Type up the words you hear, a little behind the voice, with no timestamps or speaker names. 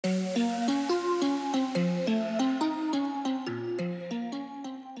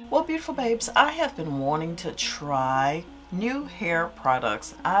Well, beautiful babes, I have been wanting to try new hair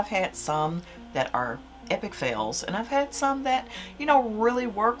products. I've had some that are epic fails, and I've had some that, really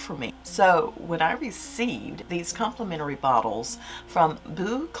work for me. So when I received these complimentary bottles from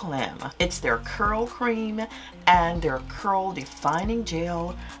Bouclem, it's their curl cream and their curl defining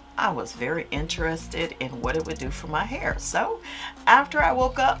gel, I was very interested in what it would do for my hair. So after I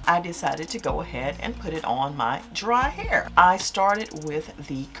woke up, I decided to go ahead and put it on my dry hair. I started with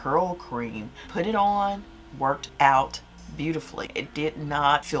the curl cream, put it on, worked out beautifully. It did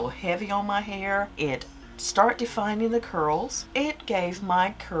not feel heavy on my hair. It started defining the curls. It gave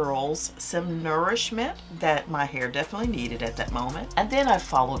my curls some nourishment that my hair definitely needed at that moment. And then I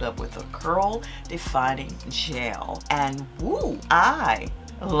followed up with a curl defining gel. And woo, I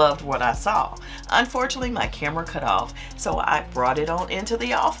loved what I saw. Unfortunately, my camera cut off, so I brought it on into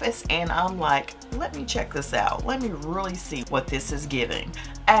the office and I'm like, let me check this out. Let me really see what this is giving.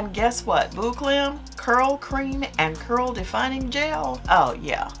 And guess what? Bouclem curl cream and curl defining gel. Oh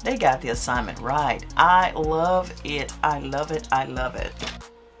yeah, they got the assignment right. I love it. I love it. I love it.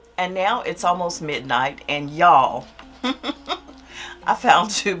 And now it's almost midnight, and y'all, I found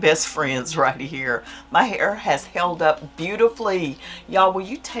two best friends right here. My hair has held up beautifully. Y'all, will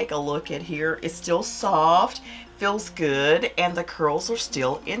you take a look at here? It's still soft, feels good, and the curls are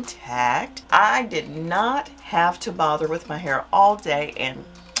still intact. I did not have to bother with my hair all day, and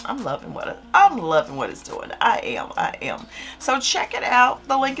I'm loving what it's doing. I am. So check it out.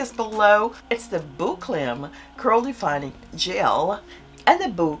 The link is below. It's the Bouclem curl defining gel and the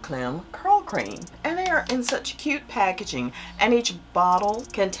Bouclem curl cream, and they are in such cute packaging, and each bottle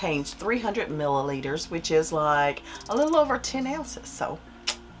contains 300 milliliters, which is like a little over 10 ounces. So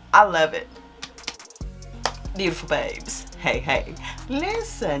I love it. Beautiful babes, hey,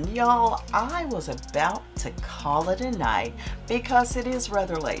 listen y'all, I was about to call it a night because it is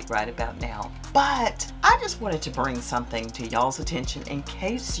rather late right about now, but I just wanted to bring something to y'all's attention in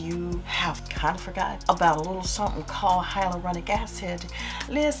case you have kind of forgot about a little something called hyaluronic acid.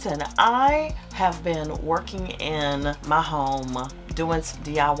 Listen, I have been working in my home doing some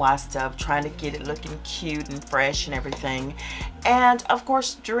DIY stuff, trying to get it looking cute and fresh and everything. And of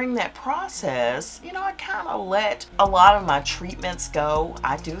course, during that process, I kind of let a lot of my treatments go.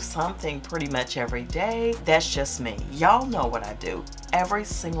 I do something pretty much every day. That's just me. Y'all know what I do. Every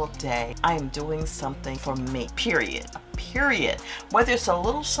single day, I am doing something for me, period. Whether it's a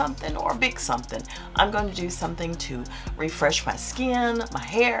little something or a big something, I'm going to do something to refresh my skin, my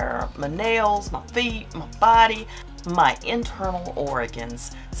hair, my nails, my feet, my body, my internal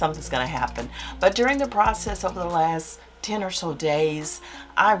organs. Something's going to happen. But during the process over the last 10 or so days,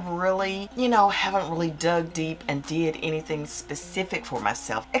 I really, haven't really dug deep and did anything specific for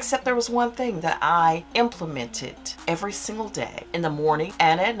myself, except there was one thing that I implemented every single day in the morning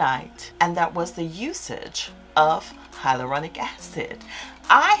and at night, and that was the usage of hyaluronic acid.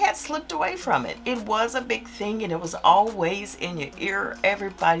 I had slipped away from it. It was a big thing and it was always in your ear.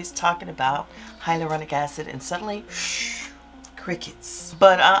 Everybody's talking about hyaluronic acid, and suddenly, shh, crickets.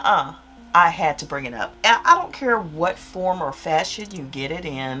 But I had to bring it up. I don't care what form or fashion you get it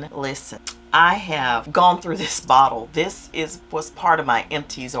in. Listen, I have gone through this bottle. This was part of my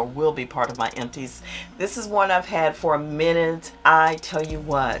empties, or will be part of my empties. This is one I've had for a minute. I tell you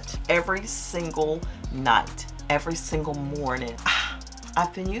what, every single night, every single morning,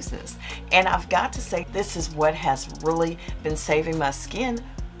 I've been using this, and I've got to say, this is what has really been saving my skin,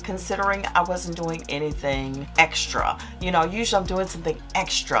 considering I wasn't doing anything extra. Usually I'm doing something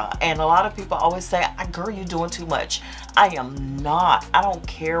extra, and a lot of people always say, girl, you're doing too much. I am not. I don't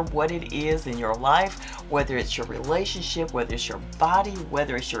care what it is in your life, whether it's your relationship, whether it's your body,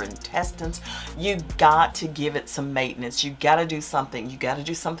 whether it's your intestines. You got to give it some maintenance. You got to do something. You got to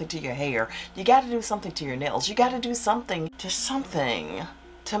do something to your hair. You got to do something to your nails. You got to do something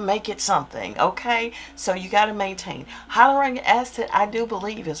to make it something, okay? So you got to maintain. Hyaluronic acid, I do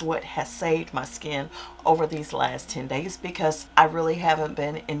believe, is what has saved my skin over these last 10 days, because I really haven't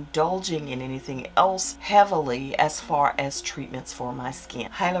been indulging in anything else heavily as far as treatments for my skin.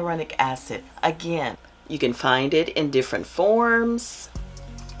 Hyaluronic acid, again, you can find it in different forms,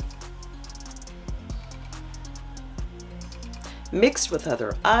 mixed with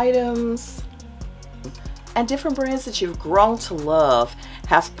other items, and different brands that you've grown to love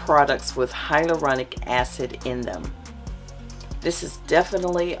have products with hyaluronic acid in them. This is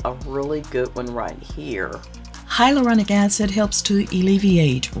definitely a really good one right here. Hyaluronic acid helps to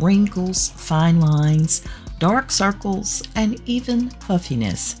alleviate wrinkles, fine lines, dark circles, and even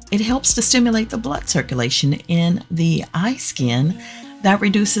puffiness. It helps to stimulate the blood circulation in the eye skin that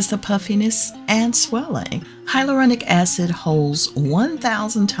reduces the puffiness and swelling. Hyaluronic acid holds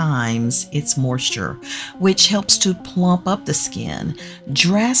 1,000 times its moisture, which helps to plump up the skin,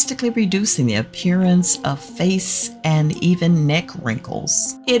 drastically reducing the appearance of face and even neck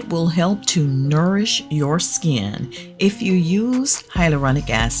wrinkles. It will help to nourish your skin. If you use hyaluronic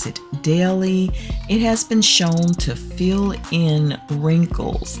acid daily, it has been shown to fill in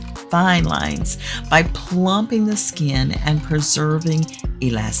wrinkles, fine lines, by plumping the skin and preserving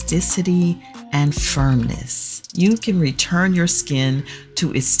elasticity and firmness. You can return your skin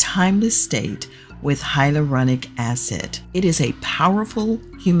to its timeless state with hyaluronic acid. It is a powerful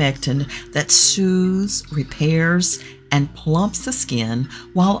humectant that soothes, repairs, and plumps the skin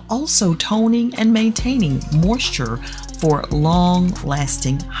while also toning and maintaining moisture for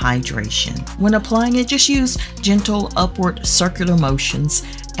long-lasting hydration. When applying it, just use gentle upward circular motions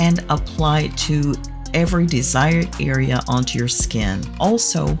and apply it to every desired area onto your skin.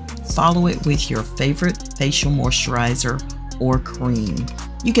 Also, follow it with your favorite facial moisturizer or cream.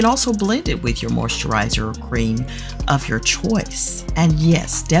 You can also blend it with your moisturizer or cream of your choice. And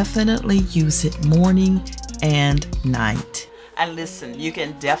yes, definitely use it morning and night. And listen, you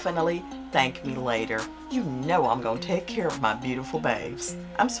can definitely thank me later. You know I'm gonna take care of my beautiful babes.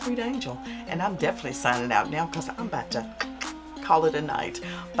 I'm Sweet Angel, and I'm definitely signing out now because I'm about to call it a night.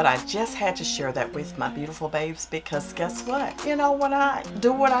 But I just had to share that with my beautiful babes because guess what? You know, when I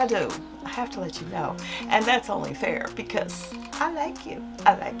do what I do, I have to let you know. And that's only fair because I like you.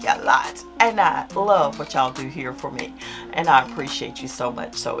 I like you a lot. And I love what y'all do here for me. And I appreciate you so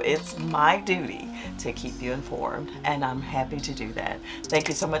much. So it's my duty to keep you informed. And I'm happy to do that. Thank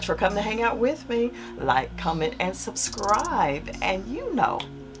you so much for coming to hang out with me. Like, comment, and subscribe. And you know,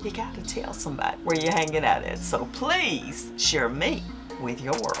 you got to tell somebody where you're hanging out at. So please share me with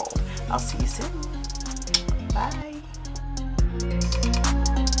your world. I'll see you soon. Bye.